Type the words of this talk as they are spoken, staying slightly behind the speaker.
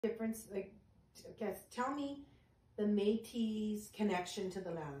difference, like, I guess, tell me the Métis connection to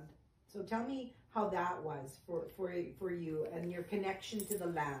the land. So tell me how that was for you and your connection to the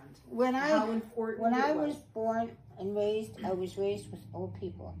land. How important when I was born and raised, I was raised with old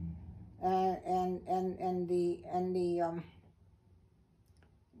people, and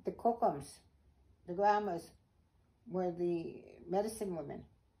the kokums, the grandmas, were the medicine women,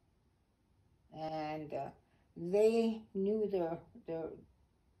 and they knew their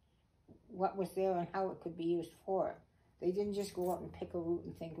what was there and how it could be used for. They didn't just go out and pick a root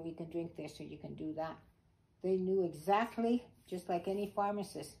and think, well, you can drink this or you can do that. They knew exactly, just like any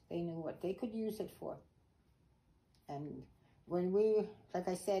pharmacist, they knew what they could use it for. And when we, like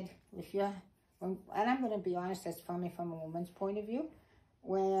I said, and I'm going to be honest, that's from a woman's point of view,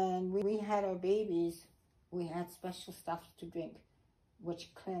 when we had our babies, we had special stuff to drink,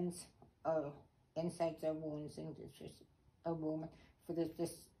 which cleanse our insides, our wounds, and just our womb. For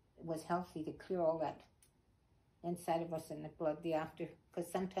this was healthy to clear all that inside of us in the blood the after,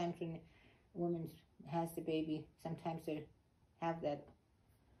 because sometimes when a woman has the baby, sometimes they have that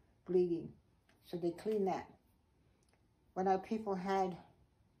bleeding, so they clean that. When our people had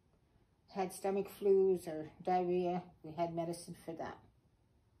stomach flus or diarrhea, we had medicine for that.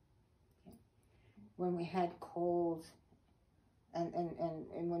 Okay. When we had colds and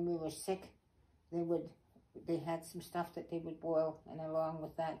when we were sick, they had some stuff that they would boil, and along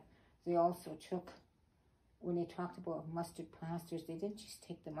with that they also took, when they talked about mustard plasters, they didn't just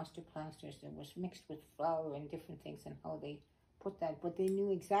take the mustard plasters. It was mixed with flour and different things and how they put that. But they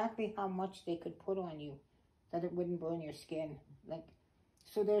knew exactly how much they could put on you that it wouldn't burn your skin. Like,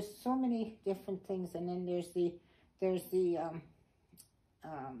 so there's so many different things. And then there's the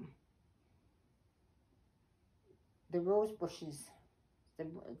rose bushes.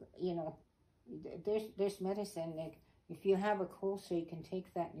 There's medicine. Like, if you have a cold sore, you can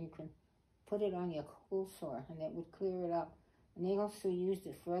take that and you can put it on your cold sore, and it would clear it up. And they also used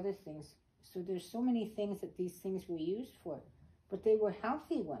it for other things. So there's so many things that these things were used for, but they were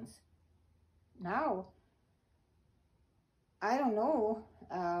healthy ones. Now, I don't know.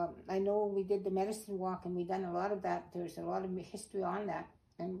 I know we did the medicine walk, and we done a lot of that. There's a lot of history on that,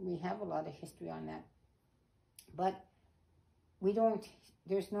 and we have a lot of history on that. But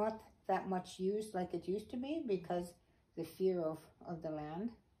there's not that much used like it used to be, because the fear of the land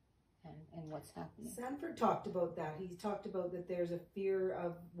and what's happening. Sanford talked about that. He talked about that there's a fear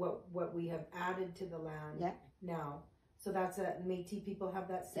of what we have added to the land now. So that's Métis people have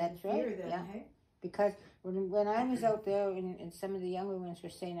that same fear then, yeah. Hey? Because when I was out there, and some of the younger ones were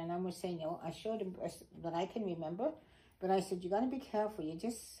saying, and I was saying, I showed them that I can remember, but I said, you got to be careful. You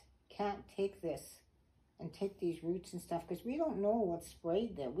just can't take this and take these roots and stuff, because we don't know what's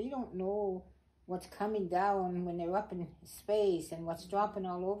sprayed there. We don't know what's coming down when they're up in space and what's dropping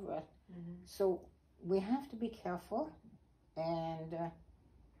all over it. Mm-hmm. So we have to be careful, and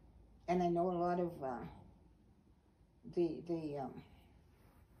I know a lot of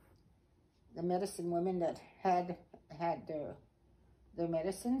the medicine women that had their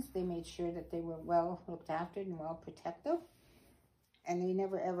medicines, they made sure that they were well looked after and well protected, and they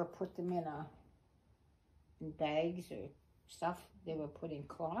never ever put them in bags or stuff. They were put in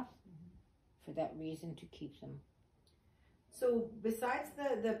cloth. Mm-hmm. For that reason, to keep them. So besides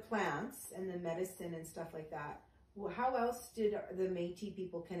the plants and the medicine and stuff like that, how else did the Métis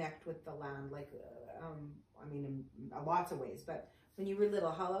people connect with the land? Like, I mean, in lots of ways, but when you were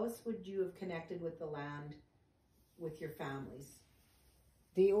little, how else would you have connected with the land with your families?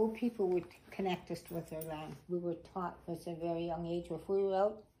 The old people would connect us with their land. We were taught at a very young age, if we were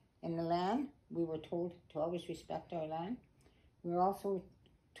out in the land, we were told to always respect our land. We were also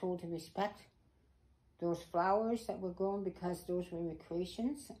told to respect those flowers that were grown, because those were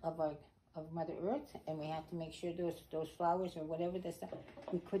recreations of Mother Earth, and we had to make sure those flowers or whatever the stuff,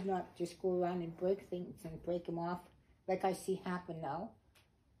 we could not just go around and break things and break them off like I see happen now.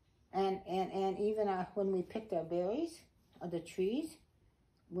 And even when we picked our berries of the trees,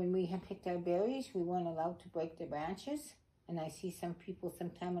 when we had picked our berries, we weren't allowed to break the branches. And I see some people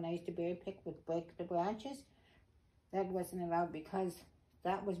sometime when I used to berry pick would break the branches. That wasn't allowed, because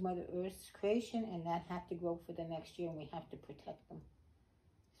that was Mother Earth's creation, and that had to grow for the next year, and we have to protect them.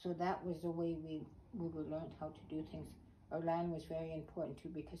 So that was the way we were learned how to do things. Our land was very important too,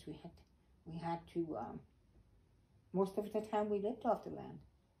 because we had to most of the time we lived off the land.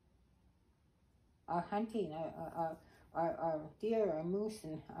 Our hunting, our deer, our moose,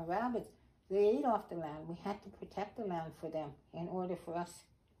 and our rabbits, they ate off the land. We had to protect the land for them in order for us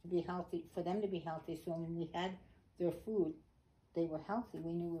to be healthy, for them to be healthy. So when we had their food, they were healthy.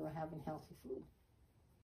 We knew we were having healthy food.